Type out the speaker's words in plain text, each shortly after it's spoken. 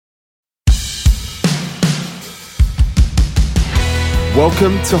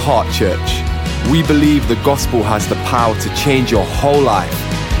Welcome to Heart Church. We believe the gospel has the power to change your whole life,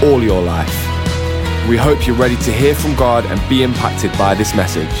 all your life. We hope you're ready to hear from God and be impacted by this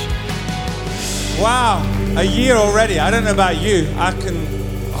message. Wow, a year already. I don't know about you. I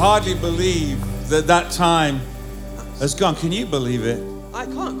can hardly believe that time has gone. Can you believe it? I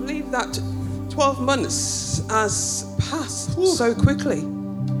can't believe that 12 months has passed so quickly.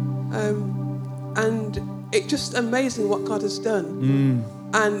 And it's just amazing what God has done.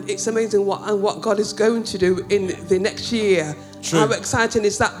 And it's amazing what God is going to do in the next year. True. How exciting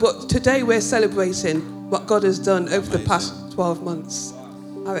is that? But today we're celebrating what God has done over the past 12 months.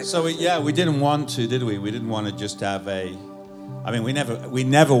 So we didn't want to, did we? We didn't want to just have we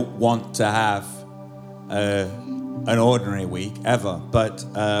never want to have an ordinary week ever. But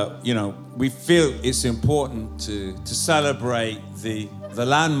we feel it's important to celebrate the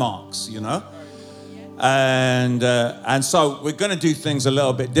landmarks, And so we're going to do things a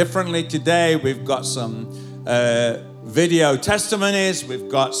little bit differently today. We've got some video testimonies. We've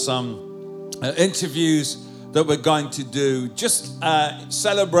got some interviews that we're going to do, just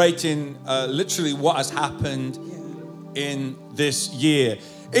celebrating literally what has happened in this year.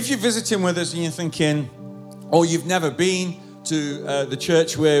 If you're visiting with us and you're thinking, or you've never been to the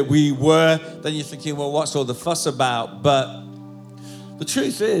church where we were, then you're thinking, well, what's all the fuss about? But the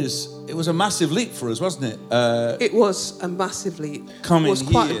truth is, it was a massive leap for us, wasn't it? It was a massive leap. Coming it was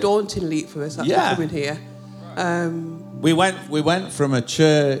quite here. A daunting leap for us after coming here. We went from a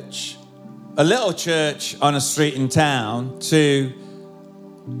church, a little church on a street in town, to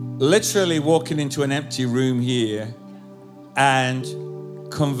literally walking into an empty room here and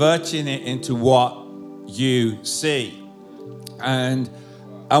converting it into what you see. And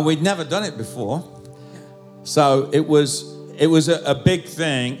we'd never done it before. So it was a big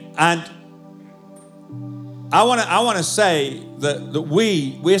thing, and I want to say that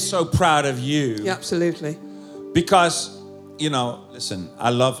we're so proud of you. Yeah, absolutely. Because listen, I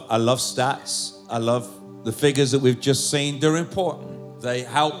love stats. I love the figures that we've just seen. They're important. They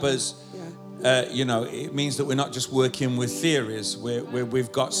help us. Yeah. It means that we're not just working with theories.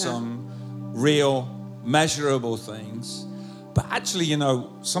 We've got some real, measurable things. But actually,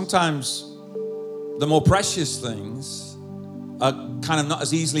 sometimes the more precious things are kind of not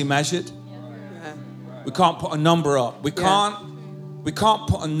as easily measured. Yeah. We can't put a number up. We can't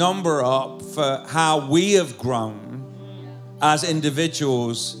put a number up for how we have grown as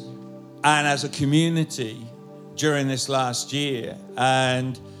individuals and as a community during this last year,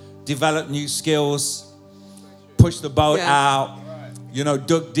 and developed new skills, pushed the boat out,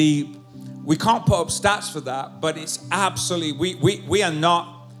 dug deep. We can't put up stats for that, but it's absolutely, we are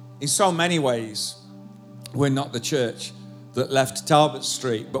not, in so many ways, we're not the church that left Talbot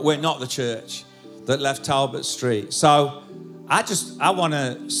Street, but we're not the church that left Talbot Street. So I want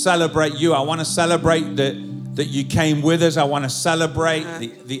to celebrate you. I want to celebrate that you came with us. I want to celebrate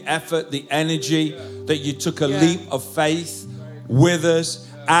the effort, the energy, that you took a leap of faith with us,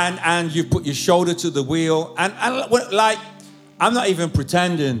 and you put your shoulder to the wheel. And like, I'm not even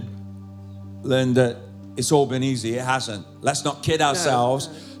pretending, Lynn, that it's all been easy. It hasn't. Let's not kid ourselves.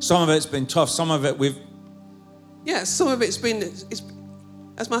 No. Some of it's been tough. Some of it some of it's been,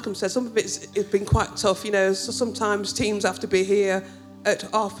 as Malcolm said, some of it's been quite tough. So sometimes teams have to be here at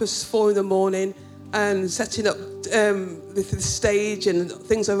 4:30 a.m. and setting up the stage and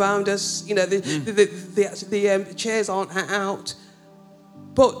things around us. The chairs aren't out.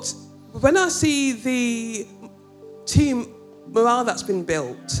 But when I see the team morale that's been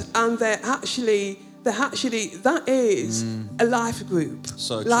built, and that is a life group.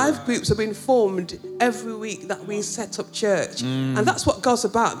 So life groups have been formed every week that we set up church. And that's what God's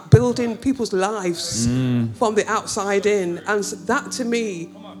about, building people's lives from the outside in. And so that, to me,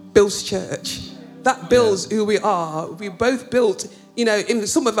 builds church. That builds who we are. We both built, in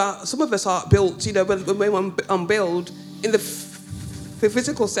some of us are built, when we're on build, in the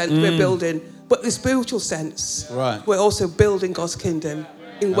physical sense we're building, but the spiritual sense, we're also building God's kingdom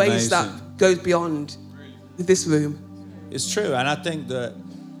in ways that goes beyond this room. It's true, and I think that,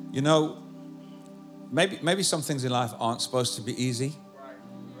 maybe some things in life aren't supposed to be easy.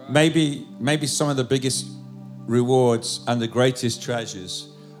 Maybe some of the biggest rewards and the greatest treasures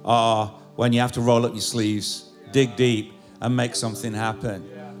are when you have to roll up your sleeves, dig deep, and make something happen.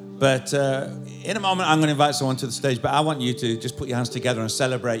 But in a moment, I'm going to invite someone to the stage, but I want you to just put your hands together and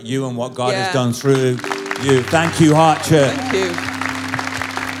celebrate you and what God has done through you. Thank you, Heart Church. Thank you.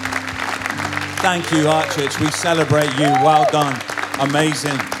 Thank you, Heart Church. We celebrate you. Well done.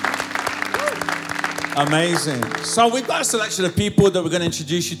 Amazing. Amazing. So we've got a selection of people that we're going to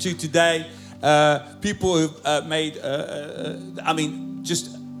introduce you to today. people who've made,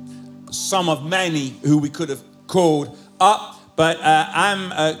 just some of many who we could have called up. But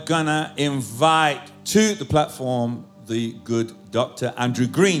I'm gonna invite to the platform the good Dr. Andrew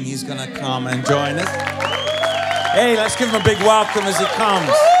Green. He's gonna come and join us. Hey, let's give him a big welcome as he comes.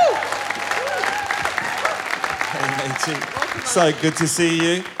 Hey, matey. So good to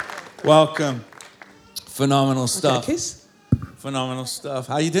see you. Welcome. Phenomenal stuff. Okay, kiss. Phenomenal stuff.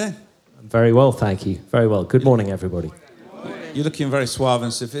 How you doing? I'm very well, thank you. Very well. Good morning, everybody. You're looking very suave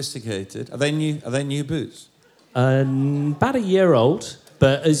and sophisticated. Are they new boots? About a year old,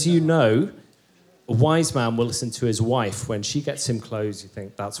 but as you know, a wise man will listen to his wife. When she gets him clothes, you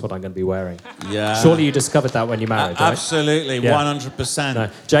think, that's what I'm going to be wearing. Yeah. Surely you discovered that when you married, right? Absolutely, Yeah. 100%. No.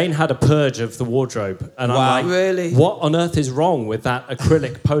 Jane had a purge of the wardrobe, and Wow. I'm like, Really? what on earth is wrong with that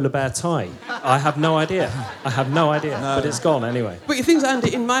acrylic polar bear tie? I have no idea. No. But it's gone anyway. But you think,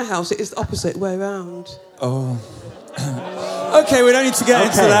 Andy, in my house, it is the opposite way around. Oh. Okay, we don't need to get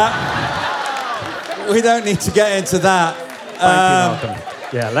into that. We don't need to get into that. Thank you, Malcolm.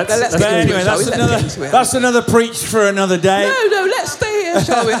 Yeah, let's Let's do get it. into Anyway, it, shall we? that's another preach for another day. No, let's stay here,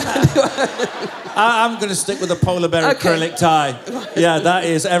 shall we? I'm going to stick with the polar bear Okay. acrylic tie. Yeah, that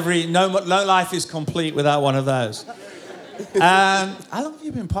is no life is complete without one of those. How long have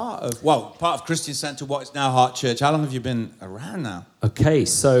you been part of Christian Centre, what is now Heart Church? How long have you been around now? Okay,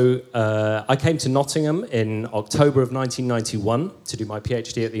 so I came to Nottingham in October of 1991 to do my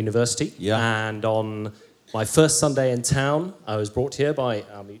PhD at the university. Yeah. And on my first Sunday in town, I was brought here by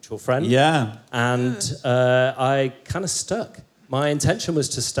our mutual friend. Yeah. And I kind of stuck. My intention was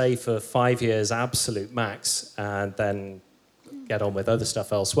to stay for 5 years, absolute max, and then get on with other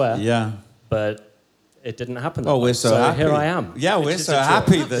stuff elsewhere. Yeah. But it didn't happen. Oh, we're so happy. Here I am. Yeah, we're so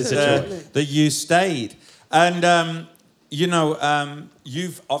happy that you stayed. And,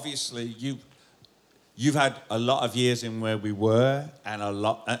 you've had a lot of years in where we were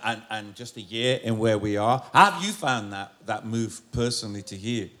and just a year in where we are. How have you found that move personally to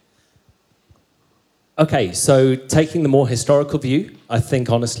here? Okay, so taking the more historical view, I think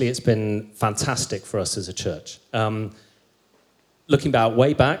honestly it's been fantastic for us as a church. Looking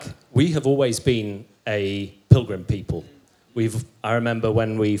way back, we have always been a pilgrim people. I remember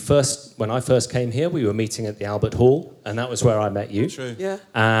when I first came here, we were meeting at the Albert Hall, and that was where I met you. True. Yeah.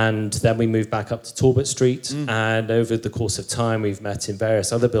 And then we moved back up to Talbot Street, and over the course of time, we've met in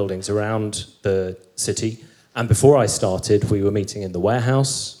various other buildings around the city. And before I started, we were meeting in the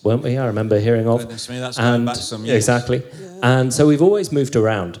warehouse, weren't we? I remember hearing of. Goodness me, that's going back some years. Exactly. Yeah. And so we've always moved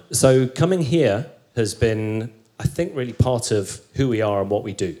around. So coming here has been, I think, really part of who we are and what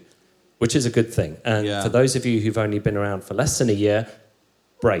we do, which is a good thing. And for those of you who've only been around for less than a year,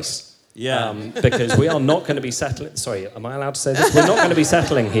 brace. Yeah. Because we are not going to be settling... Sorry, am I allowed to say this? We're not going to be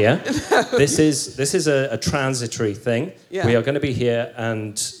settling here. No. This is a transitory thing. Yeah. We are going to be here,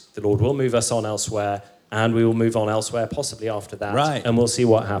 and the Lord will move us on elsewhere, and we will move on elsewhere possibly after that. Right. And we'll see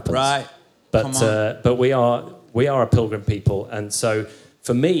what happens. Right. But we are a pilgrim people, and so...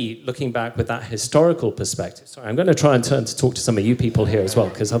 For me, looking back with that historical perspective, sorry, I'm going to try and turn to talk to some of you people here as well,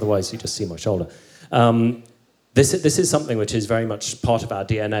 because otherwise you just see my shoulder. This is something which is very much part of our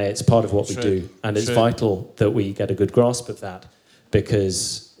DNA. It's part of what we do, and it's vital that we get a good grasp of that,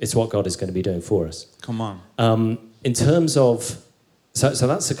 because it's what God is going to be doing for us. Come on. In terms of... So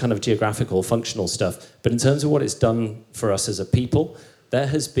that's the kind of geographical, functional stuff. But in terms of what it's done for us as a people, there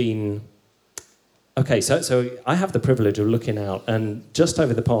has been... Okay, so I have the privilege of looking out, and just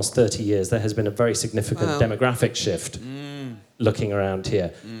over the past 30 years, there has been a very significant demographic shift looking around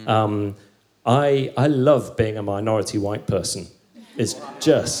here. I love being a minority white person. It's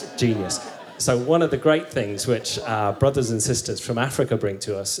just genius. So one of the great things which our brothers and sisters from Africa bring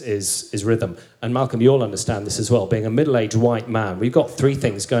to us is rhythm. And Malcolm, you'll understand this as well. Being a middle-aged white man, we've got three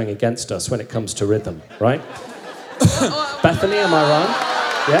things going against us when it comes to rhythm, right? Bethany, am I wrong?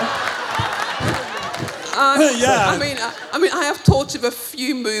 Yeah? I mean, I have taught him a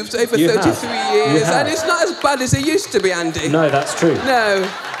few moves over 33 years, and it's not as bad as it used to be, Andy. No, that's true. No.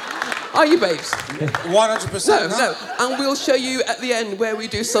 Are you, babes? 100%. No. And we'll show you at the end where we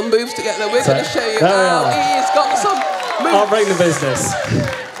do some moves together. We're going to show you how he's got some moves. I'll bring the business.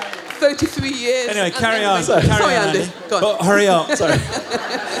 33 years. Anyway, carry on. Sorry, Andy. Go on. But hurry up. Sorry.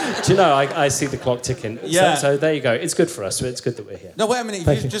 Do you know, I see the clock ticking. Yeah. So there you go. It's good for us. It's good that we're here. No, wait a minute.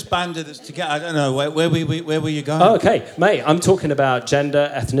 You've just banded us together. I don't know. Where were you going? Oh, okay. Mate, I'm talking about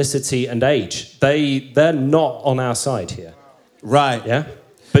gender, ethnicity, and age. They're not on our side here. Right. Yeah?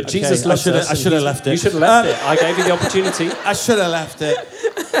 But Jesus loves us. I should have left it. You should have left it. I gave you the opportunity. I should have left it.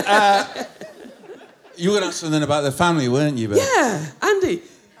 You were going to ask something about the family, weren't you, Bill? Yeah, Andy.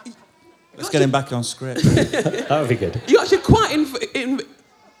 Let's get him back on script. That would be good. You're actually quite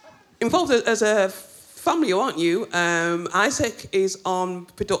involved as a family, aren't you? Isaac is on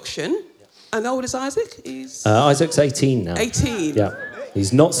production. And how old is Isaac? Isaac's 18 now. 18. Yeah.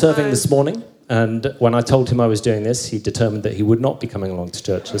 He's not serving this morning. And when I told him I was doing this, he determined that he would not be coming along to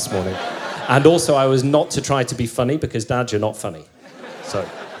church this morning. And also, I was not to try to be funny because, Dad, you're not funny. So,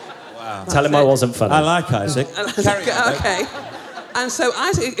 tell him I wasn't funny. I like Isaac. Okay. And so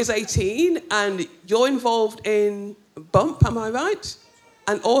Isaac is 18, and you're involved in Bump, am I right?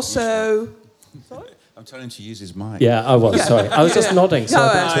 And also... Sorry? I'm telling him to use his mic. Yeah, I was, sorry. I was just nodding. So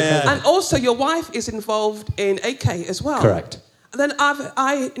And also, your wife is involved in AK as well. Correct. And then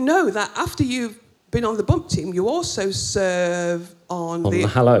I know that after you've been on the Bump team, you also serve on the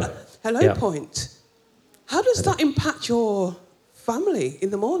Hello. Hello Point. How does that impact your family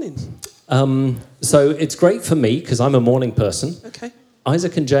in the morning? So it's great for me because I'm a morning person. Okay.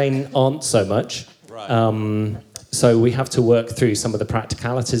 Isaac and Jane aren't so much. Right. So we have to work through some of the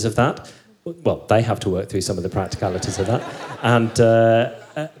practicalities of that. Well, they have to work through some of the practicalities of that. And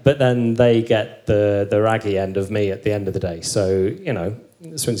but then they get the raggy end of me at the end of the day. So, you know,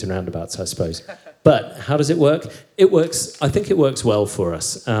 swings and roundabouts, I suppose. But how does it work? It works, I think it works well for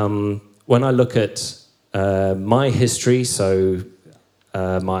us. When I look at my history, so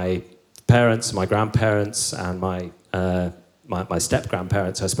my parents, my grandparents, and my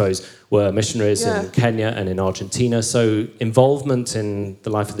step-grandparents, I suppose, were missionaries in Kenya and in Argentina. So involvement in the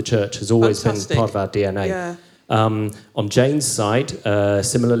life of the church has always been part of our DNA. Yeah. On Jane's side,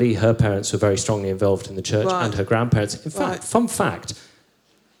 similarly, her parents were very strongly involved in the church and her grandparents. In fact, fun fact,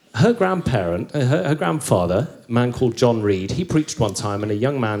 her grandparent, her grandfather, a man called John Reed, he preached one time and a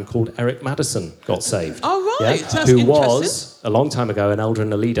young man called Eric Madison got saved. Oh, right. That's who interesting. was, a long time ago, an elder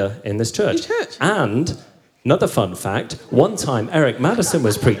and a leader in this church. And another fun fact, one time Eric Madison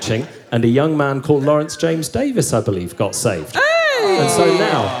was preaching and a young man called Lawrence James Davis, I believe, got saved. Hey! And so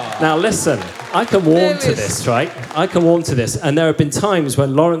now listen, I can warm to this, right? I can warm to this. And there have been times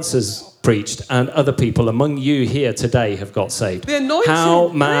when Lawrence has preached and other people among you here today have got saved. The anointing. How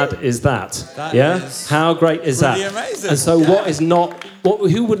mad is that? Is How great is that? Amazing. And so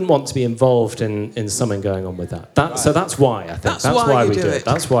who wouldn't want to be involved in something going on with that? So that's why, I think. That's why we do it.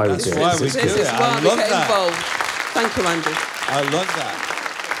 That's why we do it. This is why we get involved. Thank you, Andy. I love that.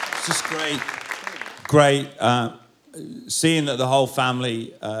 It's just great seeing that the whole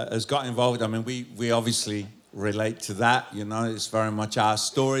family has got involved. I mean, we obviously relate to that, you know. It's very much our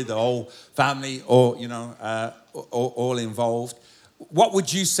story, the whole family, all involved. What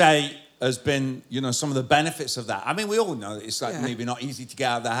would you say has been, you know, some of the benefits of that? I mean, we all know it's like maybe not easy to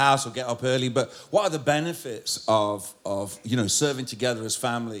get out of the house or get up early, but what are the benefits of you know, serving together as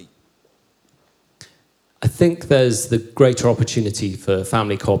family? I think there's the greater opportunity for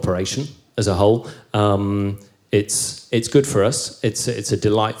family cooperation as a whole. It's good for us. It's a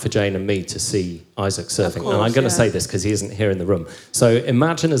delight for Jane and me to see Isaac serving. And I'm going to say this because he isn't here in the room. So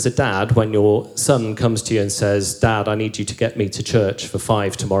imagine as a dad when your son comes to you and says, "Dad, I need you to get me to church for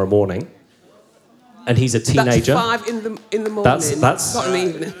 5 tomorrow morning." And he's a teenager. That's 5 in the morning. That's not in the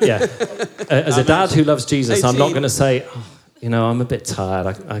evening. Yeah. As a dad who loves Jesus, 18. I'm not going to say, you know, I'm a bit tired.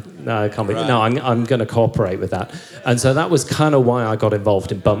 I can't be. Right. No, I'm going to cooperate with that. And so that was kind of why I got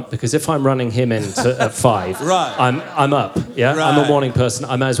involved in Bump, because if I'm running him in at 5, I'm up. Yeah, right. I'm a morning person.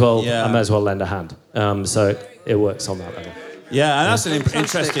 I may as well lend a hand. So it works on that level. Yeah, and that's an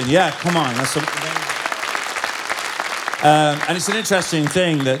interesting. Yeah, come on. That's and it's an interesting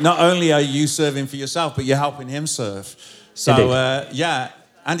thing that not only are you serving for yourself, but you're helping him serve. So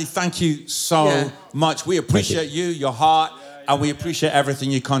Andy, thank you so much. We appreciate you, your heart. And we appreciate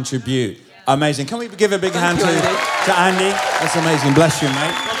everything you contribute. Amazing. Can we give a big hand to Andy? That's amazing. Bless you,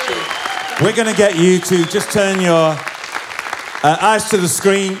 mate. We're going to get you to just turn your eyes to the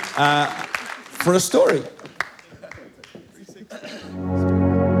screen for a story.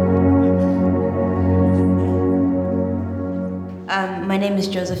 My name is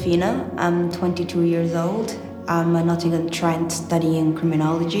Josephina. I'm 22 years old. I'm a Nottingham Trent studying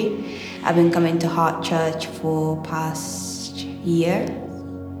criminology. I've been coming to Heart Church for past year,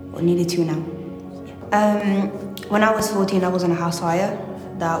 or nearly 2 now. When I was 14, I was on a house fire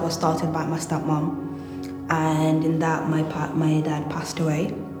that was started by my stepmom, and in that my dad passed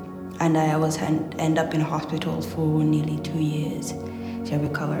away, and I was end up in a hospital for nearly 2 years to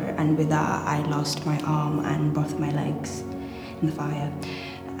recover. And with that, I lost my arm and both my legs in the fire,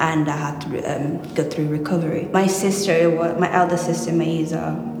 and I had to go through recovery. My sister, my elder sister,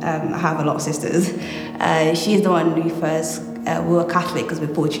 Maisa, I have a lot of sisters. She's the one who first, we were Catholic because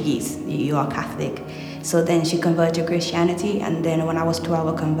we're Portuguese. You are Catholic. So then she converted to Christianity, and then when I was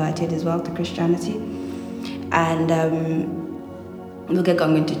 12, I converted as well to Christianity. And we get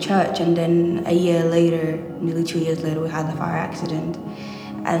going to church, and then a year later, nearly 2 years later, we had the fire accident.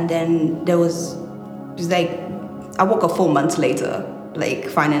 And then it was like, I woke up 4 months later, like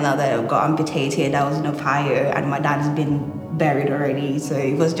finding out that I got amputated, I was in a fire, and my dad's been buried already. So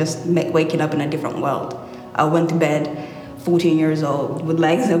it was just waking up in a different world. I went to bed 14 years old with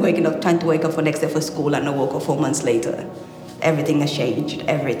legs and waking up, trying to wake up for next day for school, and I woke up 4 months later. Everything has changed,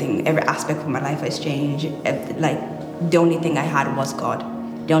 every aspect of my life has changed. Like, the only thing I had was God.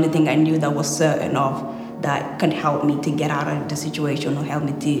 The only thing I knew that was certain of that could help me to get out of the situation or help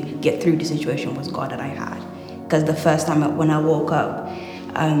me to get through the situation was God that I had. Because the first time when I woke up,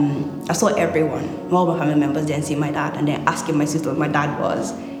 I saw everyone. All my family members didn't see my dad, and then asking my sister what my dad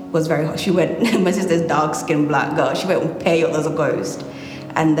was very hard. She went, my sister's dark-skinned black girl, she went pale as a ghost.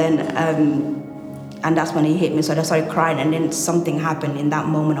 And then, and that's when he hit me, so I started crying, and then something happened in that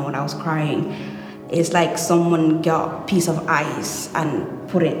moment when I was crying. It's like someone got a piece of ice and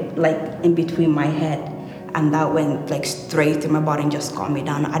put it like in between my head, and that went like straight through my body and just calmed me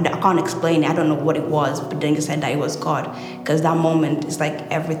down. I can't explain it, I don't know what it was, but then he said that it was God, because that moment, it's like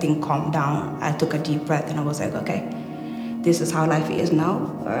everything calmed down. I took a deep breath and I was like, okay, this is how life is now.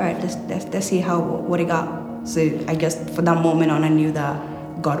 All right, let's see what it got. So I guess for that moment on, I knew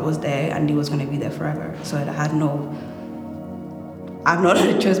that God was there and he was going to be there forever. So I had no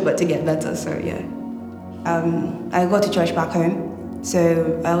other choice but to get better. So yeah. I go to church back home,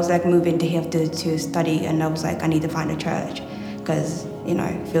 so I was like moving to here to study, and I was like, I need to find a church, because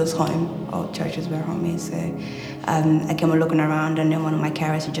it feels home. All church is where home is. So I came looking around, and then one of my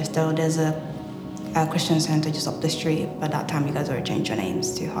carers suggested, there's a Christian center just up the street. By that time, you guys already changed your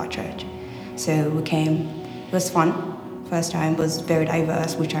names to Heart Church. So we came. It was fun. First time was very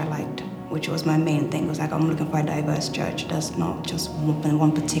diverse, which I liked, which was my main thing. It was like, I'm looking for a diverse church. That's not just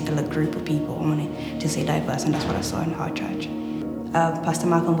one particular group of people. I wanted to say diverse, and that's what I saw in Heart Church. Pastor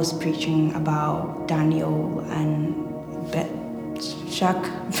Malcolm was preaching about Daniel and Shadrach,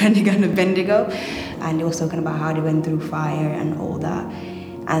 Abednego, and he was talking about how they went through fire and all that.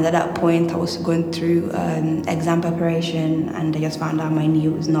 And at that point, I was going through exam preparation, and I just found out my knee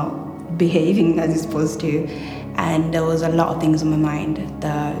was not behaving as it's supposed to. And there was a lot of things on my mind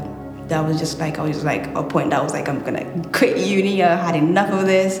that was just like, I was just like, a point that I was like, I'm gonna quit uni, I had enough of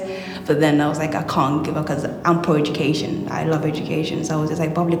this. But then I was like, I can't give up, because I'm pro-education, I love education. So I was just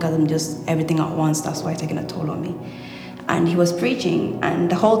like, probably because I'm just everything at once, that's why it's taking a toll on me. And he was preaching, and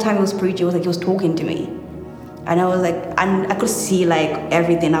the whole time he was preaching, it was like he was talking to me. And I was like, and I could see like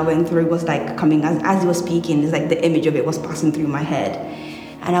everything I went through was like coming, as he was speaking, it's like the image of it was passing through my head.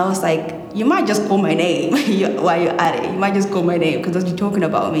 And I was like, you might just call my name while you're at it. You might just call my name, because you're talking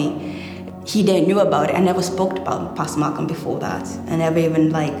about me. He didn't know about it. I never spoke about Pastor Malcolm before that. I never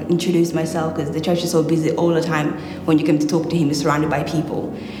even like introduced myself, because the church is so busy all the time. When you come to talk to him, he's surrounded by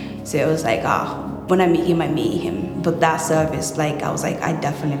people. So it was like, when I meet him, I meet him. But that service, like, I was like, I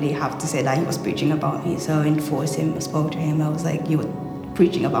definitely have to say that he was preaching about me. So I enforced him, I spoke to him. I was like, you were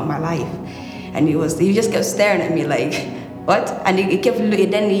preaching about my life. And he just kept staring at me like, what? And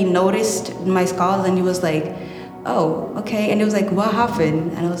then he noticed my scars, and he was like, oh, okay. And he was like, what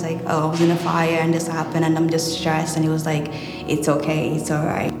happened? And I was like, oh, I was in a fire and this happened and I'm just stressed. And he was like, it's okay, it's all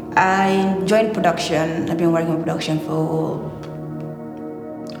right. I joined production. I've been working in production for,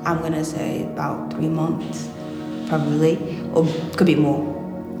 I'm gonna say about 3 months, probably, or could be more,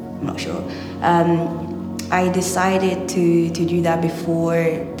 I'm not sure. I decided to do that before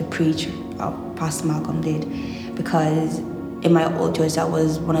the preach Pastor Malcolm did, because in my old church, I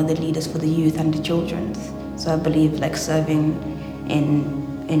was one of the leaders for the youth and the children's. So I believe like serving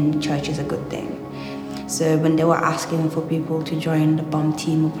in church is a good thing. So when they were asking for people to join the BOM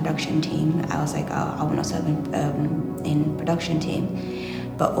team or production team, I was like, oh, I want to serve in production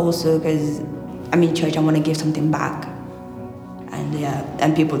team. But also because I'm in church, I want to give something back. And yeah,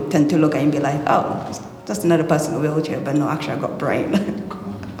 and people tend to look at you and be like, oh, just another person in a wheelchair. But no, actually I got brain.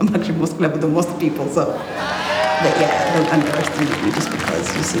 I'm actually most clever than most people, so. But yeah, don't underestimate me just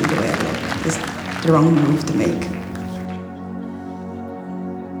because you see the way I look. It's the wrong move to make.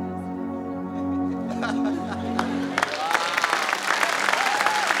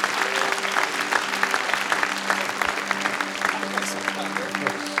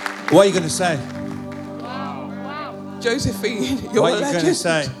 What are you going to say? Wow. Josephine, you're what a legend. What are you going to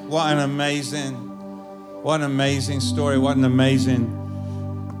say? What an amazing story. What an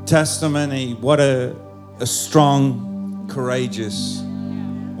amazing testimony. What a strong, courageous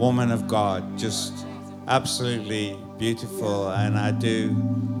woman of God. Just absolutely beautiful. And I do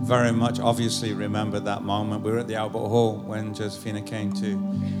very much obviously remember that moment. We were at the Albert Hall when Josephina came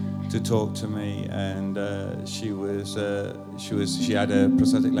to talk to me, and she had her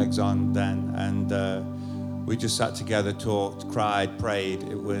prosthetic legs on then, and we just sat together, talked, cried, prayed.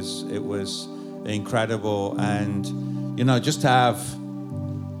 It was incredible, and you know, just to have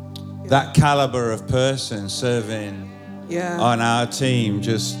that caliber of person serving on our team,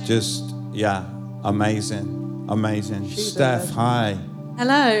 just amazing. Steph, hi.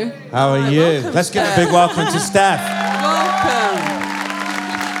 Hello. How are you? Welcome, Let's give Steph. a big welcome to Steph. Welcome.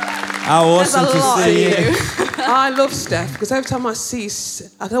 How awesome to see you. I love Steph because every time I see,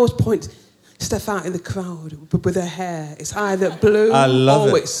 I can always point Steph out in the crowd with her hair. It's either blue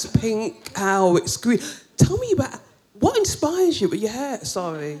or it's pink or it's green. Tell me about what inspires you with your hair.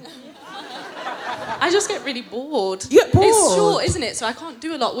 Sorry. I just get really bored. You get bored? It's short, isn't it? So I can't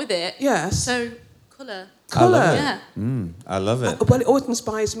do a lot with it. Yes. So, colour. Colour? Yeah. I love it. Well, it always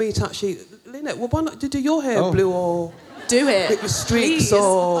inspires me to actually... Lynette, well, why not do your hair blue or... Do it. with streaks Please.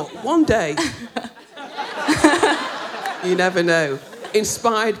 or... One day. You never know.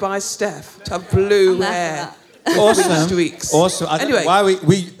 Inspired by Steph to have blue hair. Awesome. Streaks. Awesome. Anyway. Why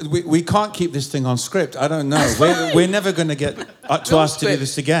we can't keep this thing on script. I don't know. We're never going to get to ask to do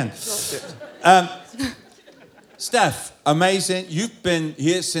this again. Steph, amazing. You've been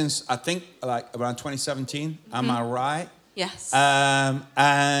here since, I think, like around 2017. Am I right? Yes.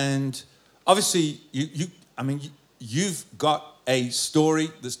 And obviously, you've got a story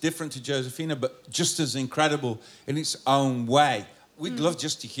that's different to Josephina, but just as incredible in its own way. We'd love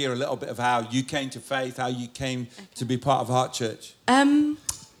just to hear a little bit of how you came to faith, how you came to be part of Heart Church.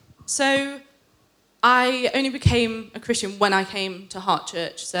 So I only became a Christian when I came to Heart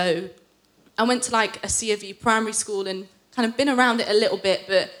Church. So I went to like a C of E primary school and kind of been around it a little bit,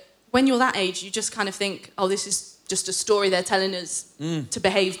 but when you're that age, you just kind of think, oh, this is just a story they're telling us to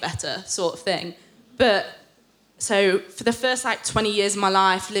behave better, sort of thing. But so for the first like 20 years of my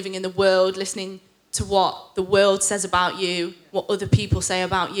life, living in the world, listening to what the world says about you, what other people say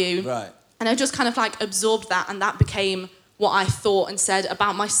about you. Right. And I just kind of like absorbed that, and that became what I thought and said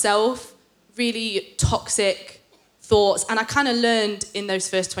about myself, really toxic thoughts. And I kind of learned in those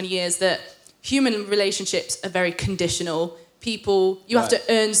first 20 years that human relationships are very conditional. You have to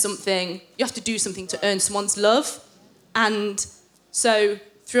earn something, you have to do something to earn someone's love. And so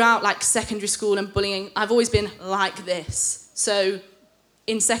throughout like secondary school and bullying, I've always been like this. So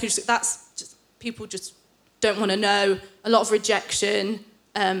in secondary school, people just don't want to know. A lot of rejection,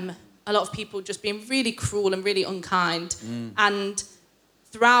 a lot of people just being really cruel and really unkind. And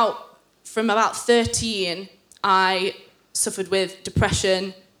from about 13, I suffered with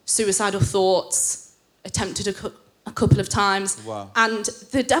depression, suicidal thoughts, attempted a couple of times. Wow. And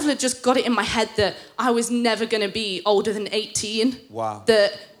the devil had just got it in my head that I was never going to be older than 18. Wow.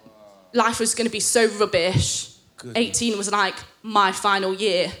 That life was going to be so rubbish. Goodness. 18 was like my final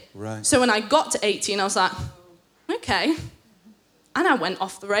year. Right. So when I got to 18, I was like, okay. And I went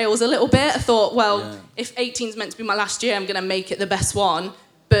off the rails a little bit. I thought, if 18 is meant to be my last year, I'm going to make it the best one.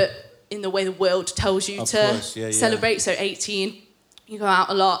 But in the way the world tells you celebrate, so 18, you go out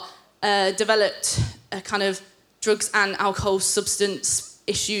a lot. Developed a kind of drugs and alcohol substance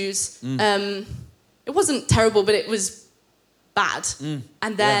issues. It wasn't terrible, but it was bad.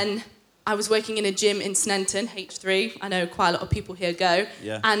 And then I was working in a gym in Sneinton, H3. I know quite a lot of people here go.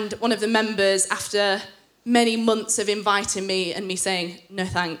 Yeah. And one of the members, after many months of inviting me and me saying, no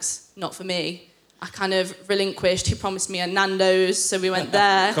thanks, not for me, I kind of relinquished. He promised me a Nando's, so we went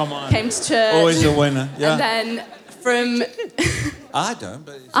there. Come on. Came to church. Always a winner. Yeah. And then from... I don't,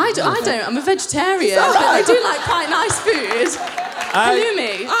 but... I don't. I'm a vegetarian, but I do like quite nice food.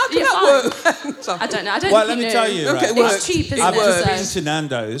 Halloumi. I don't know. I don't Well, think let me tell you, right? It's cheap, isn't I've it? been to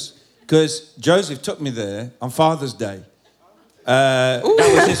Nando's because Joseph took me there on Father's Day. That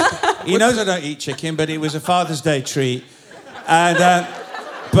was he knows I don't eat chicken, but it was a Father's Day treat. And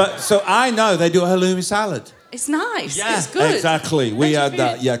so I know they do a halloumi salad. It's nice. Yeah, it's good. Exactly. We had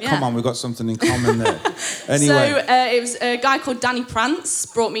that. Yeah, come on, we've got something in common there. Anyway. So it was a guy called Danny Prance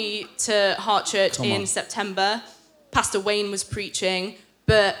brought me to Heart Church in September. Pastor Wayne was preaching,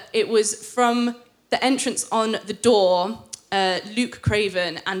 but it was from the entrance on the door, Luke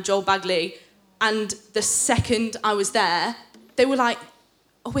Craven and Joel Bagley, and the second I was there, they were like,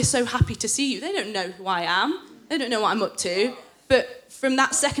 oh, we're so happy to see you. They don't know who I am. They don't know what I'm up to. But from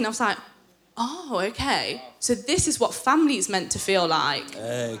that second, I was like, oh, okay. So this is what family is meant to feel like.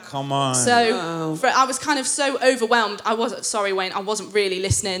 Hey, come on. So I was kind of so overwhelmed. Sorry, Wayne, I wasn't really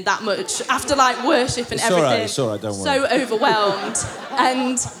listening that much after like worship and everything. It's all right, don't worry. So overwhelmed.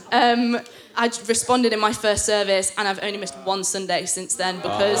 And I responded in my first service, and I've only missed one Sunday since then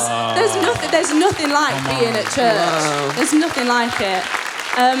because there's nothing like being at church. Wow. There's nothing like it.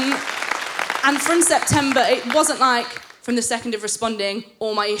 And from September, it wasn't like from the second of responding,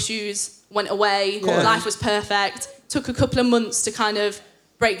 all my issues went away, life was perfect. Took a couple of months to kind of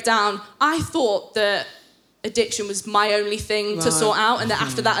break down. I thought that addiction was my only thing to sort out, and that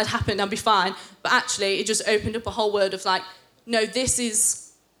after that had happened, I'd be fine. But actually, it just opened up a whole world of like, no, this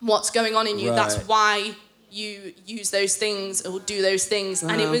is what's going on in you. Right. That's why you use those things or do those things. Wow.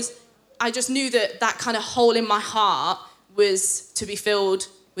 And I just knew that kind of hole in my heart was to be filled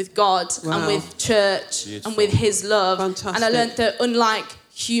with God and with church and with His love. Fantastic. And I learned that unlike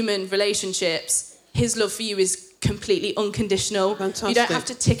human relationships, His love for you is completely unconditional. Fantastic. You don't have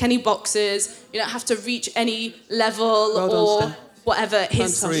to tick any boxes. You don't have to reach any level or whatever.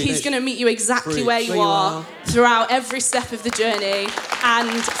 He's going to meet you exactly where you are throughout every step of the journey.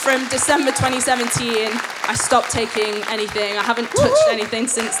 And from December 2017, I stopped taking anything. I haven't touched anything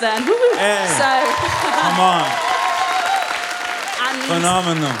since then. Hey. So come on.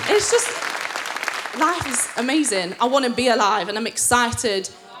 Phenomenal. It's just, life is amazing. I want to be alive, and I'm excited.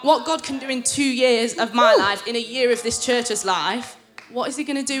 What God can do in 2 years of my life, in a year of this church's life, what is He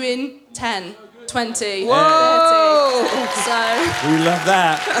going to do in 10, 20, 30? So we love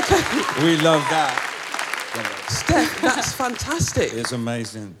that. We love that. Steph, that's fantastic. It's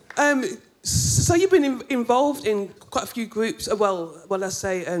amazing. So you've been involved in quite a few groups. Let's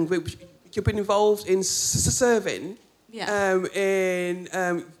say groups. You've been involved in serving. Yeah. In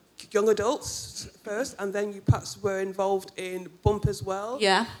young adults first, and then you perhaps were involved in Bump as well.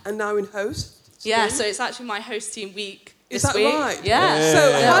 Yeah. And now in Host. Yeah, so it's actually my host team week this week. Is that right? Yeah.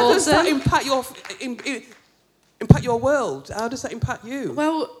 So how does that impact your world? How does that impact you?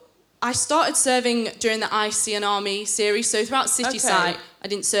 Well, I started serving during the I See an Army series, so throughout City Site I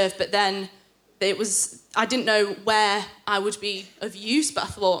didn't serve, but then I didn't know where I would be of use, but I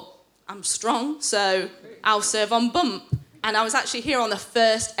thought, I'm strong, so I'll serve on Bump. And I was actually here on the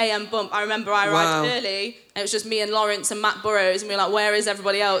first AM Bump. I remember I arrived early, and it was just me and Lawrence and Matt Burrows, and we were like, where is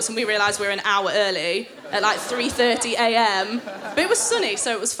everybody else? And we realised we were an hour early at like 3:30 AM. But it was sunny,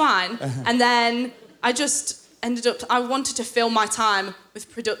 so it was fine. And then I just I wanted to fill my time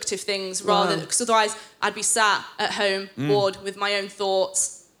with productive things rather, because otherwise I'd be sat at home, bored with my own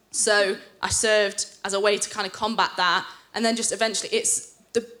thoughts. So I served as a way to kind of combat that. And then just eventually, it's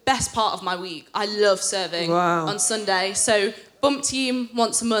the best part of my week. I love serving on Sunday. So Bump team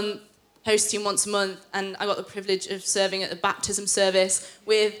once a month, host team once a month, and I got the privilege of serving at the baptism service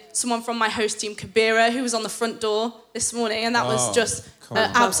with someone from my host team, Kabira, who was on the front door this morning, and that was just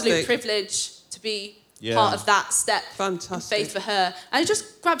an absolute privilege to be part of that step of faith for her. And I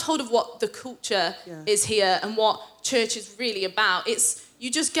just grabbed hold of what the culture is here and what church is really about. You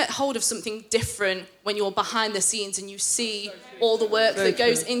just get hold of something different when you're behind the scenes and you see all the work that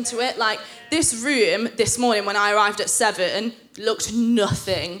goes into it. Like, this room this morning when I arrived at 7 looked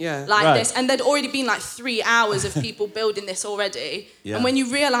nothing like this. And there'd already been like 3 hours of people building this already. Yeah. And when you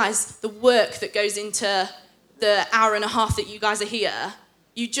realise the work that goes into the hour and a half that you guys are here,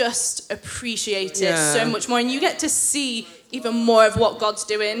 you just appreciate it so much more. And you get to see even more of what God's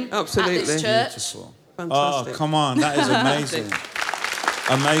doing at this church. Beautiful. Fantastic. Oh, come on. That is amazing.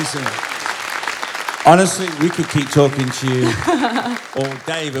 Amazing. Honestly, we could keep talking to you all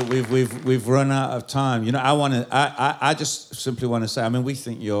day, but we've run out of time. You know, I just simply want to say, I mean, we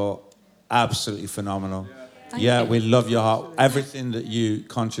think you're absolutely phenomenal. Thank you. We love your heart. Everything that you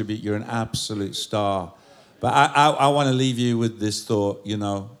contribute, you're an absolute star. But I want to leave you with this thought, you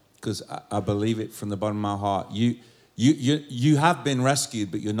know, because I believe it from the bottom of my heart. You have been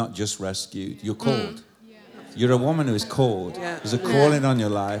rescued, but you're not just rescued. You're called. You're a woman who is called. Yeah. There's a calling on your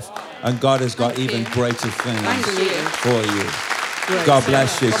life, and God has got even greater things for you. Great. God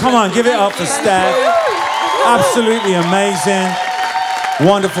bless you. Come on, give it up for Steph. Absolutely amazing.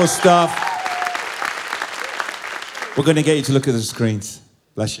 Wonderful stuff. We're going to get you to look at the screens.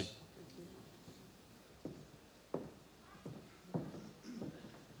 Bless you.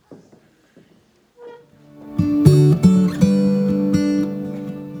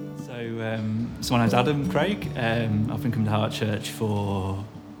 So my name's Adam Craig. I've been coming to Heart Church for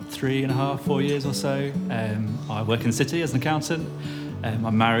 3.5, 4 years or so. I work in the city as an accountant.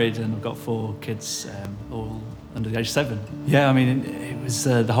 I'm married and I've got 4 kids, all under the age of 7. Yeah, I mean, it was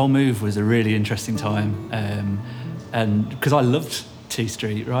the whole move was a really interesting time, and because I loved T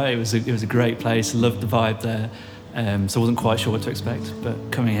Street, right? It was a great place. Loved the vibe there, so I wasn't quite sure what to expect. But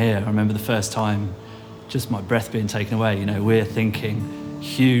coming here, I remember the first time, just my breath being taken away. You know, we're thinking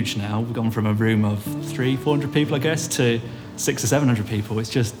huge now. We've gone from a room of 300-400 people, I guess, to 600 or 700 people. It's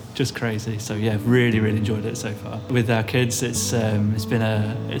just crazy. So yeah, really enjoyed it so far. With our kids, it's been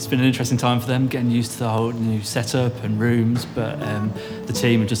an interesting time for them, getting used to the whole new setup and rooms. But the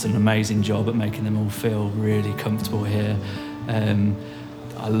team have just done an amazing job at making them all feel really comfortable here.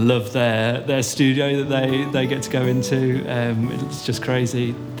 I love their studio that they get to go into. It's just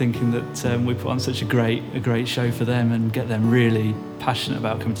crazy thinking that we put on such a great show for them and get them really passionate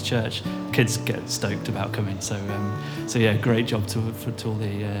about coming to church. Kids get stoked about coming. So yeah, great job to all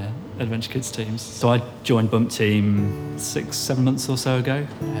the Adventure Kids teams. So I joined Bump Team 6-7 months or so ago,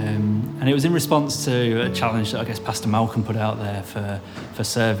 and it was in response to a challenge that I guess Pastor Malcolm put out there for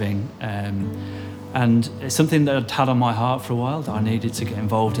serving. And it's something that I'd had on my heart for a while, that I needed to get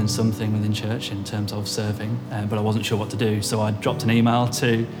involved in something within church in terms of serving, but I wasn't sure what to do. So I dropped an email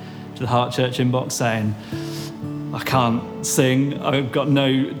to the Heart Church inbox saying, I can't sing, I've got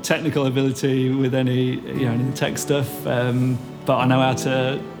no technical ability with any of the tech stuff, but I know how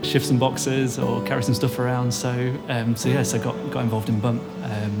to shift some boxes or carry some stuff around. So got involved in Bump.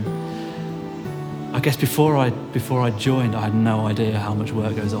 I guess before I joined, I had no idea how much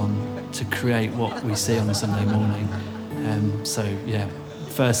work goes on to create what we see on a Sunday morning.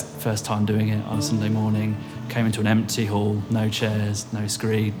 First time doing it on a Sunday morning, came into an empty hall, no chairs, no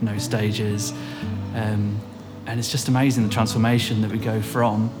screen, no stages, and it's just amazing the transformation that we go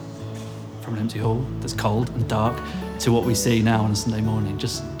from an empty hall that's cold and dark to what we see now on a Sunday morning.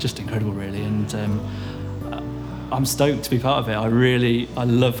 Just incredible, really. And I'm stoked to be part of it. I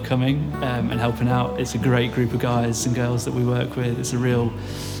love coming and helping out. It's a great group of guys and girls that we work with. It's a real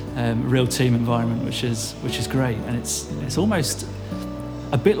team environment, which is great. And it's almost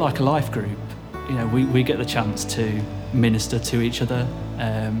a bit like a life group. We get the chance to minister to each other,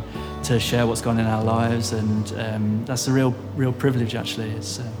 to share what's gone in our lives, and that's a real privilege. Actually,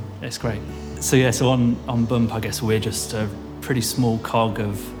 it's great. So on Bump, I guess we're just a pretty small cog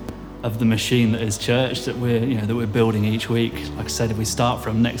of the machine that is church that we're building each week. Like I said, we start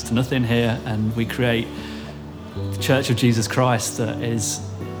from next to nothing here, and we create the Church of Jesus Christ that is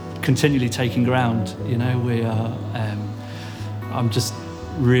continually taking ground. We are. I'm just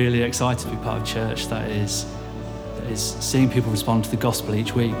really excited to be part of church that is seeing people respond to the gospel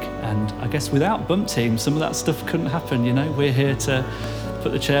each week. And I guess without Bump Team, some of that stuff couldn't happen. We're here to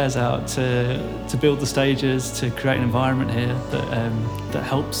put the chairs out, to build the stages, to create an environment here that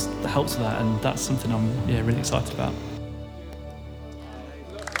helps with that, and that's something I'm really excited about.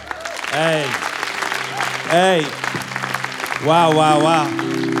 Hey, wow.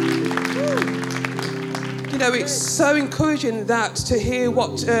 It's so encouraging to hear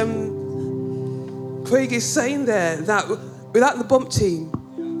what Craig is saying there, that without the Bump Team,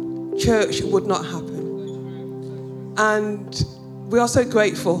 church would not happen. And we are so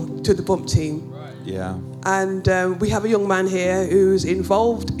grateful to the Bump Team. Yeah. And we have a young man here who's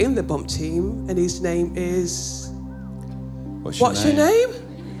involved in the Bump Team, and his name is... What's your name?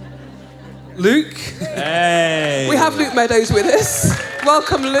 Luke. Hey. We have Luke Meadows with us.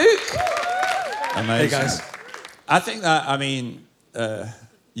 Welcome, Luke. Amazing. Hey, guys. I think that,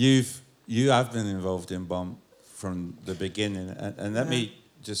 you have been involved in Bump from the beginning. And let me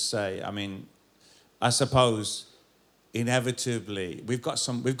just say, I suppose inevitably we've got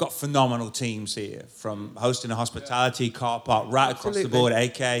phenomenal teams here, from hosting a hospitality car park right across the board,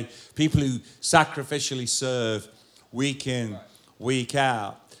 AK, people who sacrificially serve week in, week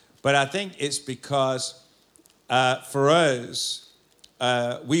out. But I think it's because for us,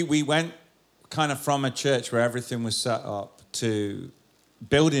 we went kind of from a church where everything was set up to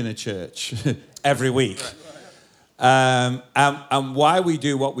building a church every week. And why we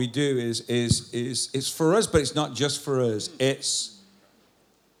do what we do is for us, but it's not just for us. It's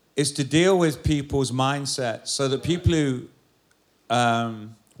to deal with people's mindsets, so that people who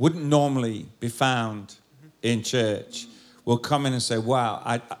wouldn't normally be found in church will come in and say,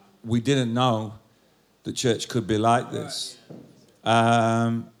 wow, we didn't know the church could be like this.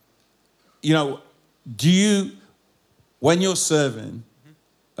 Do you, when you're serving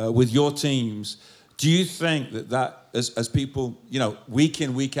with your teams, do you think that as people, week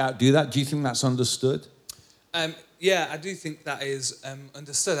in, week out do that, do you think that's understood? Yeah, I do think that is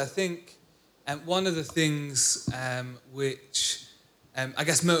understood. I think one of the things which I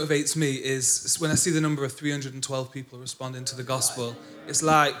guess motivates me is when I see the number of 312 people responding to the gospel. It's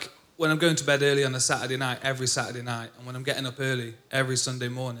like when I'm going to bed early on a Saturday night, every Saturday night, and when I'm getting up early every Sunday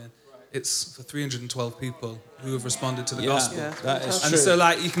morning, it's for 312 people who have responded to the gospel. Yeah, that is and true.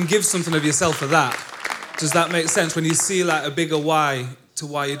 so, you can give something of yourself for that. Does that make sense? When you see, a bigger why to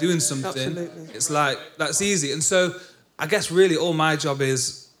why you're doing something, Absolutely. it's that's easy. And so, I guess really all my job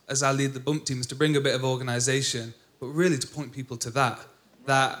is, as I lead the Bump Team, is to bring a bit of organisation, but really to point people to that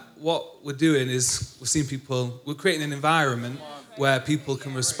what we're doing is we're creating an environment where people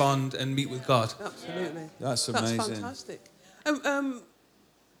can respond and meet with God. Absolutely. That's amazing. That's fantastic.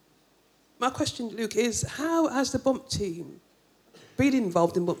 My question, Luke, is how has the bump team, being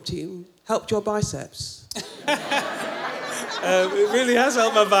involved in bump team, helped your biceps? It really has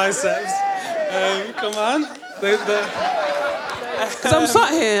helped my biceps. Come on. Because I'm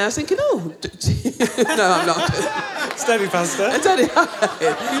sat here and I was thinking, oh, no, I'm not. Steady, Pastor. Steady.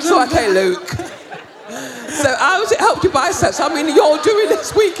 So, okay, Luke. So how has it helped your biceps? I mean, you're doing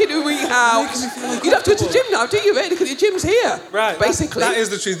this week in and week out. You don't have to go to the gym now, do you, really? Because your gym's here. Right. Basically. That is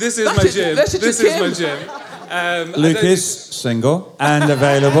the truth. This is my gym. This is my gym. Luke is single and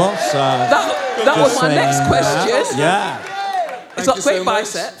available. So that was my next question. Yeah. It's got great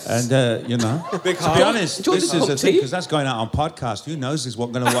biceps. And, Big to be honest, this is the thing, because that's going out on podcast. Who knows is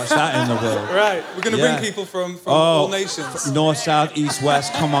what going to watch that in the world? Right. We're going to bring people from all nations. North, south, east,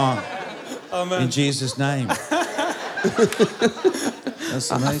 west. Come on. Amen. In Jesus' name. That's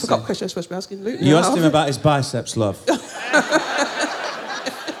amazing. I forgot the question I was supposed to be asking Luke. You asked him about his biceps, love.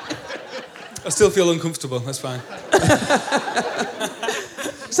 I still feel uncomfortable. That's fine.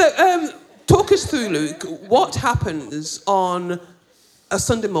 So, talk us through, Luke, what happens on a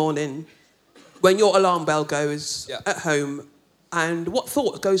Sunday morning when your alarm bell goes at home, and what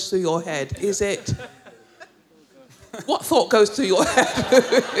thought goes through your head? What thought goes through your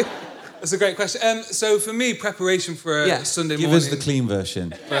head? That's a great question. So for me, preparation for a Sunday morning... Give us the clean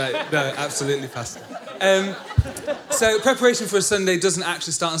version. Right, no, absolutely, Pastor. So preparation for a Sunday doesn't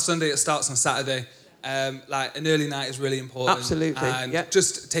actually start on Sunday, it starts on Saturday. Like an early night is really important. Absolutely, and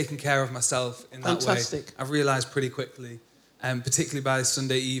just taking care of myself in that way. I've realised pretty quickly, particularly by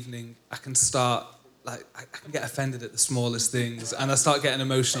Sunday evening, I can start, like, I can get offended at the smallest things, and I start getting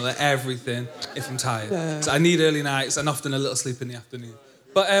emotional at everything if I'm tired. So I need early nights and often a little sleep in the afternoon.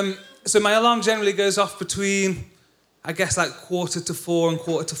 But so my alarm generally goes off between, I guess, like 4:45 and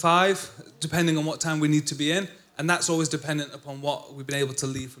 4:45, depending on what time we need to be in, and that's always dependent upon what we've been able to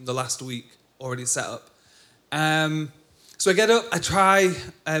leave from the last week already set up. So I get up, I try,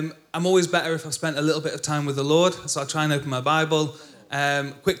 I'm always better if I've spent a little bit of time with the Lord, so I try and open my Bible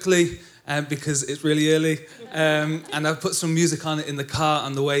quickly, because it's really early, and I've put some music on it in the car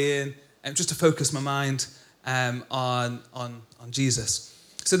on the way in, just to focus my mind on Jesus.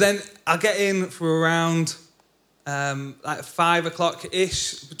 So then I'll get in for around like 5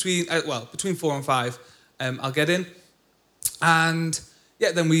 o'clock-ish, between 4 and 5, I'll get in, and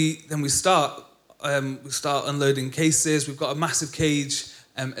then we start. We start unloading cases. We've got a massive cage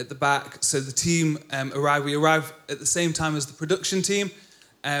at the back. So the team arrive. We arrive at the same time as the production team.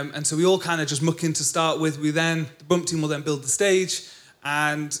 And so we all kind of just muck in to start with. The bump team will then build the stage.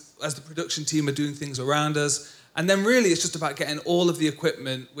 And as the production team are doing things around us. And then really it's just about getting all of the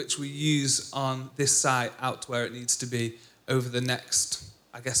equipment which we use on this site out to where it needs to be over the next,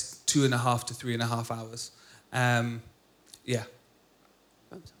 I guess, 2.5 to 3.5 hours.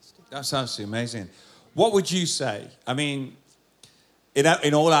 That's absolutely amazing. What would you say? I mean,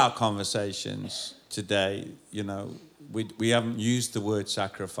 in all our conversations today, we haven't used the word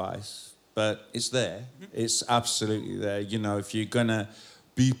sacrifice, but it's there. It's absolutely there. If you're going to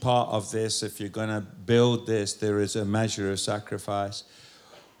be part of this, if you're going to build this, there is a measure of sacrifice.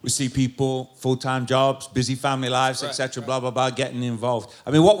 We see people, full-time jobs, busy family lives, etc., blah, blah, blah, getting involved.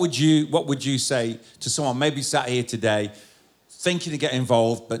 I mean, what would you say to someone maybe sat here today thinking to get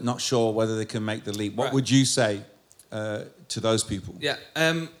involved, but not sure whether they can make the leap? What would you say to those people? Yeah.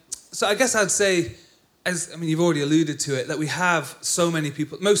 So I guess I'd say, you've already alluded to it, that we have so many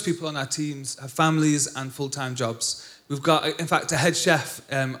people. Most people on our teams have families and full-time jobs. We've got, in fact, a head chef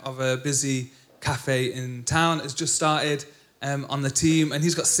of a busy cafe in town has just started on the team, and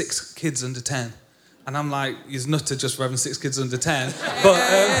he's got 6 kids under 10. And I'm like, he's nutter just for having 6 kids under 10.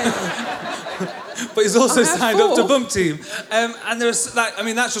 But he's also signed up to Bump Team. And there's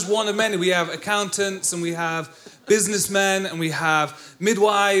that's just one of many. We have accountants, and we have businessmen, and we have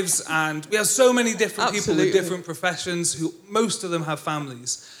midwives, and we have so many different people with different professions who, most of them have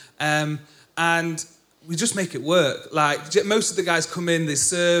families. And we just make it work. Like, most of the guys come in, they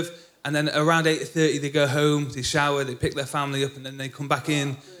serve, and then around 8:30 they go home, they shower, they pick their family up, and then they come back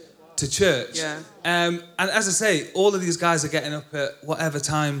in to church. And as I say, all of these guys are getting up at whatever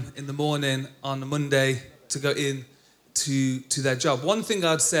time in the morning on a Monday to go in to their job. One thing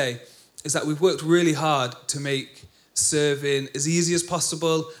I'd say is that we've worked really hard to make serving as easy as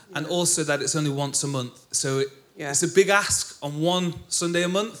possible, and also that it's only once a month. So it's a big ask on one Sunday a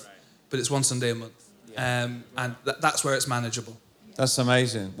month, but it's one Sunday a month. And that's where it's manageable. That's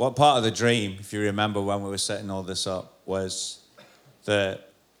amazing. What part of the dream, if you remember when we were setting all this up, was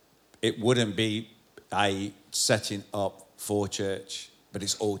that it wouldn't be a setting up for church, but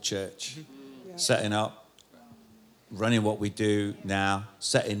it's all church. Yeah. Setting up, running what we do now,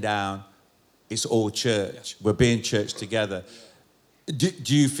 setting down, it's all church. We're being church together. Do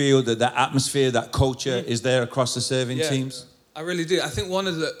you feel that atmosphere, that culture is there across the serving teams? I really do. I think one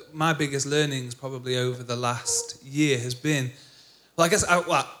of my biggest learnings probably over the last year has been, well, I guess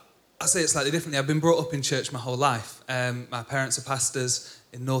I say it slightly differently. I've been brought up in church my whole life. My parents are pastors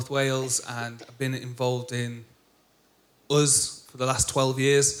in North Wales, and I've been involved in us for the last 12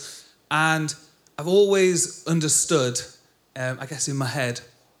 years. And I've always understood, I guess in my head,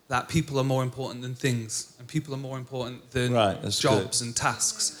 that people are more important than things, and people are more important than jobs and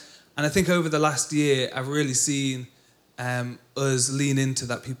tasks. And I think over the last year, I've really seen us lean into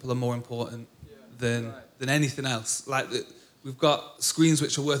that people are more important than anything else. Like we've got screens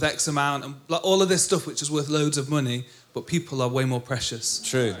which are worth X amount, and like all of this stuff which is worth loads of money, but people are way more precious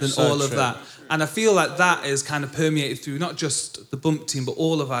than all of that. And I feel like that is kind of permeated through not just the bump team, but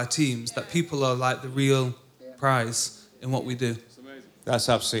all of our teams, that people are like the real prize in what we do. That's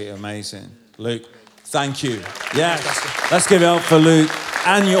absolutely amazing. Luke, thank you. Yeah, let's give it up for Luke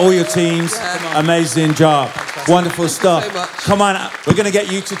and all your teams. Yeah. Amazing job. Wonderful stuff. So come on, we're going to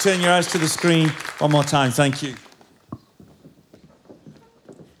get you to turn your eyes to the screen one more time. Thank you.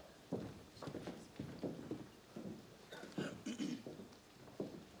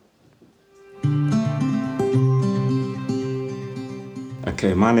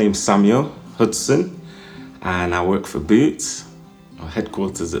 Okay, my name's Samuel Hudson, and I work for Boots. Our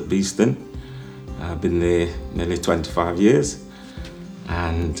headquarters at Beeston. I've been there nearly 25 years,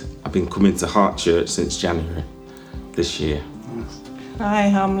 and I've been coming to Heart Church since January this year. Hi,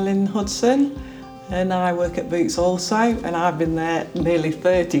 I'm Lynn Hudson, and I work at Boots also, and I've been there nearly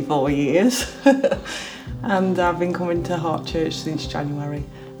 34 years. And I've been coming to Heart Church since January.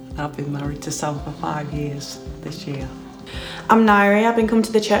 I've been married to Sam for 5 years this year. I'm Nairi. I've been coming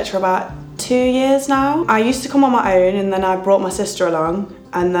to the church for about 2 years now. I used to come on my own, and then I brought my sister along,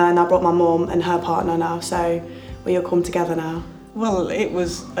 and then I brought my mum and her partner now, so we all come together now. Well, it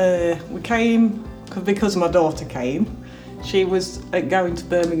was, we came because my daughter came. She was going to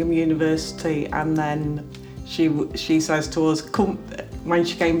Birmingham University, and then she says to us, come, when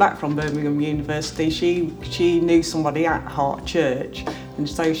she came back from Birmingham University, she knew somebody at Heart Church, and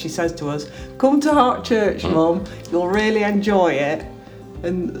so she says to us, come to Heart Church, Mum, you'll really enjoy it.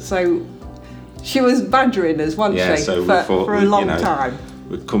 And so she was badgering us, wasn't she, so for a long time.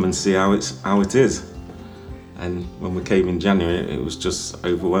 We'd come and see how it is. And when we came in January, it was just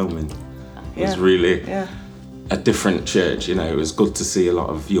overwhelming. It was really a different church, you know. It was good to see a lot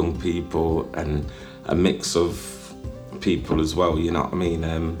of young people and a mix of people as well, you know what I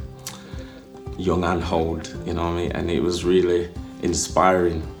mean? Young and old, you know what I mean? And it was really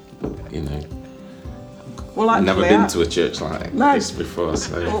inspiring, you know. Well, actually, I've never been to a church like this before,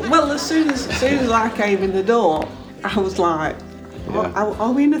 so... Well, as soon as I came in the door, I was like,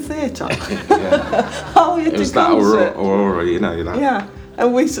 are we in a theatre? Are we at a concert? It was that aurora, you know. That. Yeah,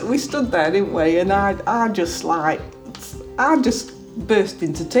 and we stood there, didn't we? And I just burst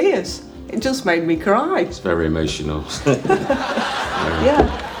into tears. It just made me cry. It's very emotional.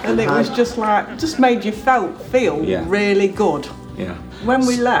 Yeah, and it was just made you feel really good. Yeah. When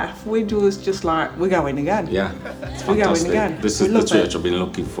we left, we was just like, we're going again. Yeah, it's we're going again. This is the church I've been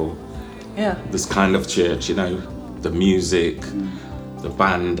looking for. Yeah. This kind of church, you know, the music, the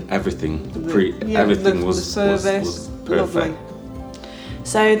band, everything. Everything was the service, was perfect. Lovely.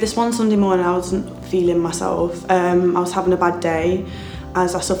 So this one Sunday morning, I wasn't feeling myself. I was having a bad day,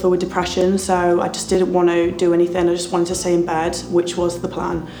 as I suffer with depression, so I just didn't want to do anything. I just wanted to stay in bed, which was the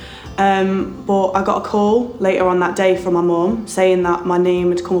plan. But I got a call later on that day from my mum saying that my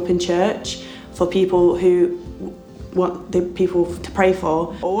name had come up in church for people who want the people to pray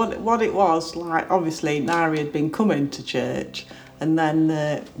for. What it was, like, obviously Nari had been coming to church and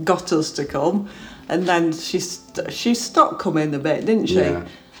then got us to come, and then she stopped coming a bit, didn't she? Yeah.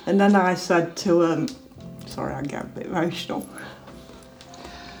 And then I said to sorry, I get a bit emotional.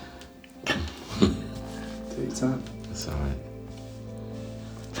 That's all right.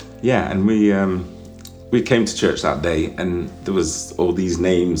 Yeah, and we came to church that day, and there was all these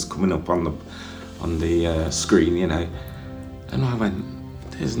names coming up on the screen, you know, and I went,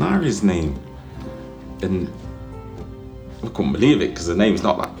 "There's Nari's name," and I couldn't believe it because the name's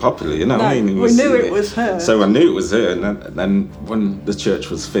not that popular, you know. No, I mean, we knew it was her. So I knew it was her, and then when the church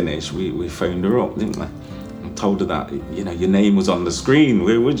was finished, we phoned her up, didn't we? And told her that, you know, your name was on the screen.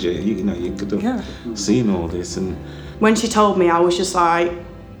 Where would you? You know, you could have seen all this, and when she told me, I was just like,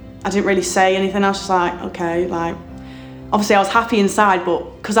 I didn't really say anything. I was just like, okay, like, obviously I was happy inside,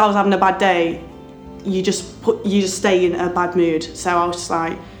 but because I was having a bad day, you just stay in a bad mood. So I was just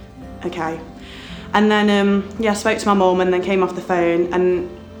like, okay. And then, I spoke to my mum and then came off the phone, and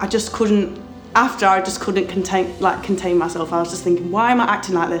I just couldn't contain myself. I was just thinking, why am I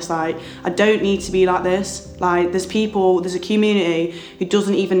acting like this? Like, I don't need to be like this. Like, there's a community who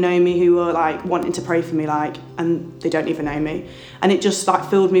doesn't even know me, who are like wanting to pray for me, like, and they don't even know me. And it just like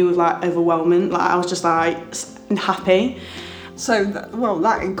filled me with like overwhelming. Like, I was just like happy. So,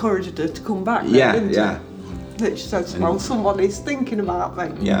 that encouraged her to come back. Yeah, didn't yeah. It? That she said, well, somebody's thinking about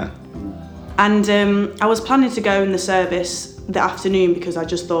me. Yeah. And I was planning to go in the service the afternoon because I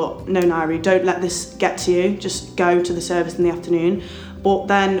just thought, no, Nairi, don't let this get to you. Just go to the service in the afternoon. But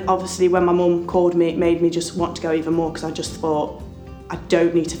then, obviously, when my mum called me, it made me just want to go even more because I just thought, I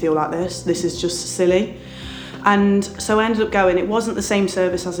don't need to feel like this. This is just silly. And so I ended up going. It wasn't the same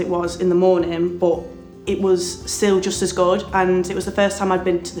service as it was in the morning, but it was still just as good. And it was the first time I'd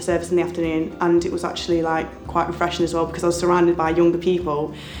been to the service in the afternoon, and it was actually like quite refreshing as well because I was surrounded by younger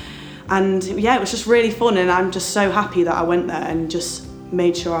people. And yeah, it was just really fun, and I'm just so happy that I went there and just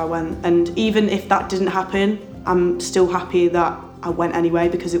made sure I went. And even if that didn't happen, I'm still happy that I went anyway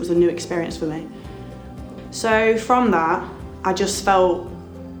because it was a new experience for me. So from that, I just felt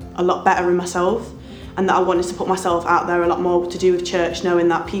a lot better in myself, and that I wanted to put myself out there a lot more to do with church, knowing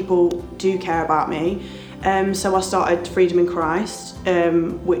that people do care about me. So I started Freedom in Christ,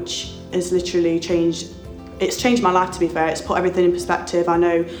 which has literally changed my life, to be fair. It's put everything in perspective. I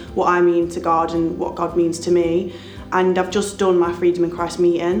know what I mean to God and what God means to me. And I've just done my Freedom in Christ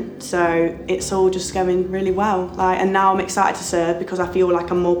meeting, so it's all just going really well. And now I'm excited to serve because I feel like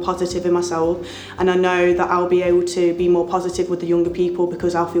I'm more positive in myself, and I know that I'll be able to be more positive with the younger people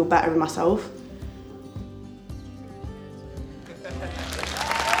because I'll feel better in myself.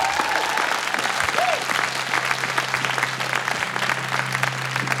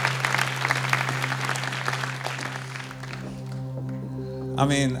 I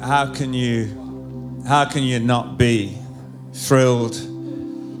mean, how can you not be thrilled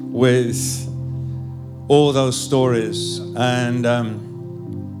with all those stories? And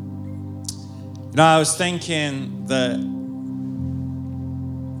I was thinking that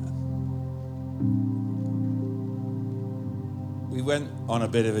we went on a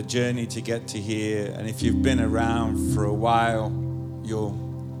bit of a journey to get to here, and if you've been around for a while, you'll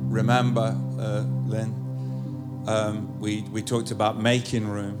remember, Lynn. We talked about making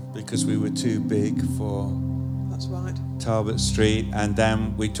room because we were too big for That's right. Talbot Street, and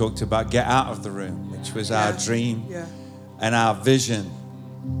then we talked about get out of the room, which was our dream and our vision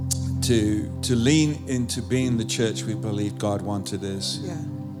to lean into being the church we believe God wanted us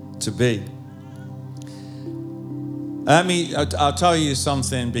to be. I'll tell you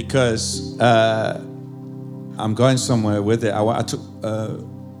something because I'm going somewhere with it. I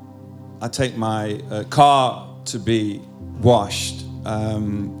take my car to be washed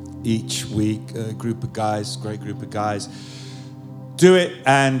each week. A group of guys, great group of guys, do it.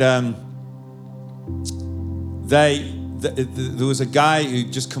 And there was a guy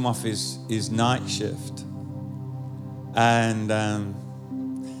who'd just come off his night shift, and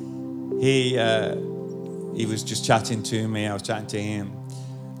he was just chatting to me. I was chatting to him.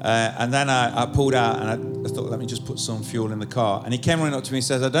 And then I pulled out and I thought, let me just put some fuel in the car. And he came running up to me and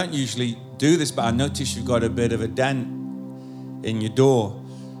says, I don't usually do this, but I noticed you've got a bit of a dent in your door,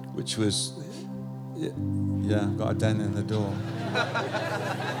 which was, I've got a dent in the door.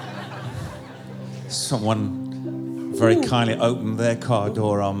 Someone very kindly opened their car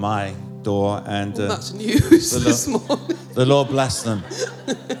door on my door, and that's news this morning. The Lord bless them.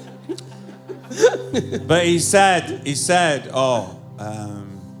 But he said,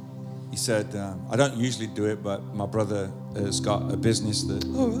 I don't usually do it, but my brother has got a business that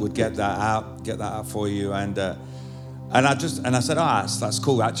would get that out for you. And I said, that's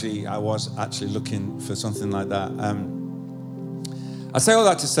cool. Actually, I was actually looking for something like that. I say all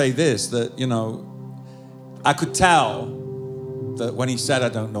that to say this, that, I could tell that when he said, I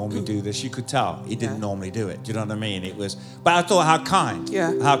don't normally do this, you could tell he didn't normally do it. Do you know what I mean? But I thought, how kind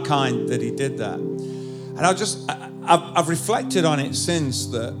that he did that. And I've reflected on it since,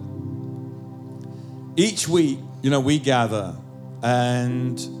 that each week, we gather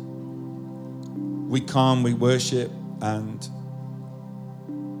and we come, we worship, and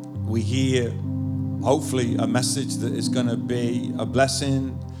we hear, hopefully, a message that is going to be a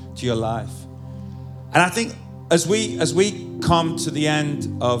blessing to your life. And I think as we come to the end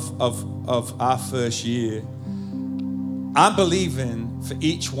of our first year, I'm believing for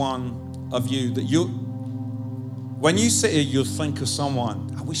each one of you that When you sit here, you'll think of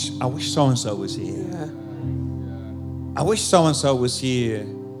someone. I wish so-and-so was here. Yeah. I wish so-and-so was here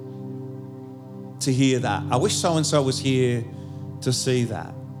to hear that. I wish so-and-so was here to see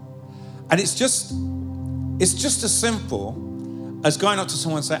that. And it's just as simple as going up to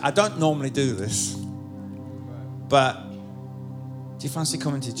someone and saying, I don't normally do this, but do you fancy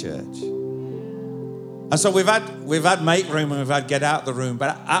coming to church? And so we've had make room and we've had get out the room,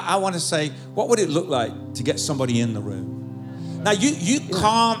 but I want to say, what would it look like to get somebody in the room? Now you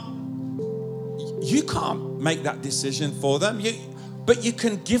can't make that decision for them, but you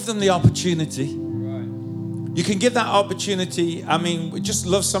can give them the opportunity. You can give that opportunity. I mean, we just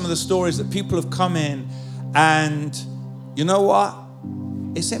love some of the stories that people have come in, and you know what?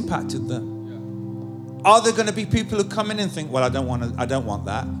 It's impacted them. Are there going to be people who come in and think, well, I don't want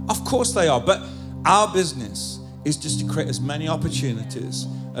that? Of course they are, but our business is just to create as many opportunities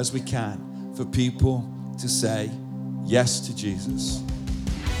as we can for people to say yes to Jesus.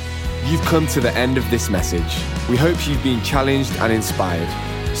 You've come to the end of this message. We hope you've been challenged and inspired.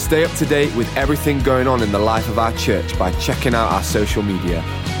 Stay up to date with everything going on in the life of our church by checking out our social media.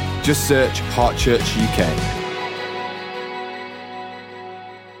 Just search Heart Church UK.